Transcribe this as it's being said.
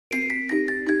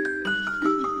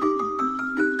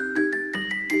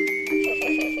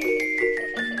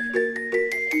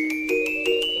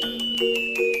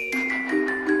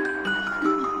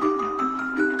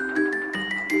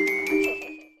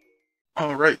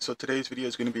Alright, so today's video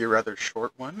is going to be a rather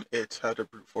short one. It's how to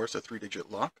brute force a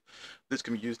 3-digit lock. This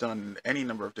can be used on any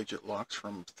number of digit locks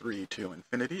from 3 to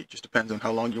infinity. It just depends on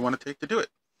how long you want to take to do it.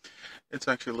 It's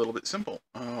actually a little bit simple.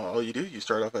 All you do, you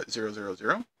start off at 000,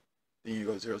 then you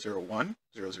go 001,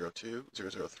 002,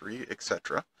 003,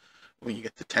 etc. When you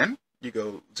get to 10, you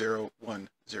go 010,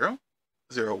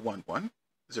 011,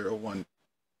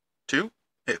 012,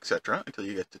 etc. until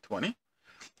you get to 20.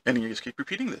 And you just keep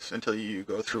repeating this until you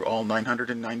go through all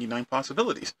 999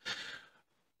 possibilities.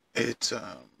 It's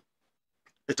a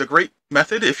great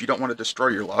method if you don't want to destroy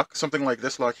your lock. Something like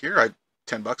this lock here,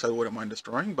 $10 I wouldn't mind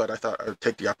destroying, but I thought I would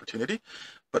take the opportunity.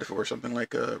 But if it were something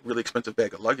like a really expensive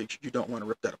bag of luggage, you don't want to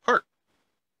rip that apart.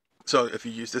 So if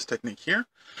you use this technique here,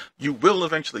 you will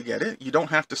eventually get it. You don't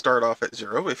have to start off at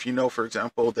 0. If you know, for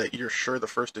example, that you're sure the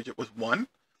first digit was 1,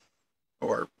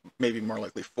 or maybe more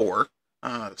likely 4,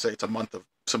 say it's a month of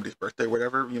somebody's birthday,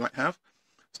 whatever you might have,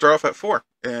 start off at 4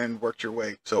 and work your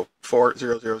way. So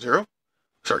 400, 400,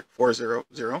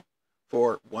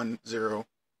 410,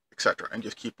 etc. And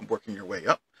just keep working your way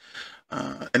up.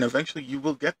 And eventually you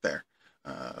will get there.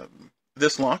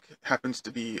 This lock happens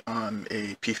to be on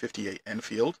a P58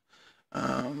 Enfield.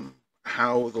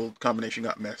 How the combination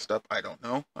got messed up, I don't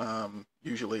know.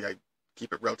 Usually I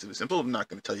keep it relatively simple. I'm not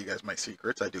going to tell you guys my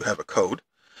secrets. I do have a code,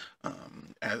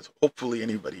 as hopefully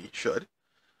anybody should.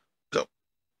 So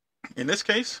in this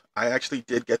case, I actually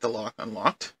did get the lock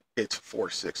unlocked. It's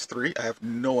 463. I have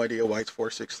no idea why it's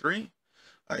 463.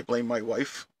 I blame my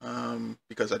wife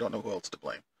because I don't know who else to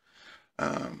blame.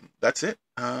 That's it.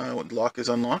 The lock is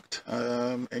unlocked,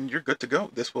 and you're good to go.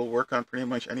 This will work on pretty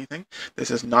much anything.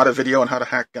 This is not a video on how to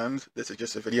hack guns. This is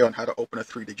just a video on how to open a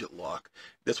 3-digit lock.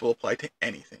 This will apply to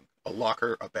anything, a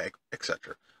locker, a bag,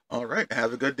 etc. All right,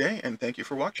 have a good day, and thank you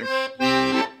for watching.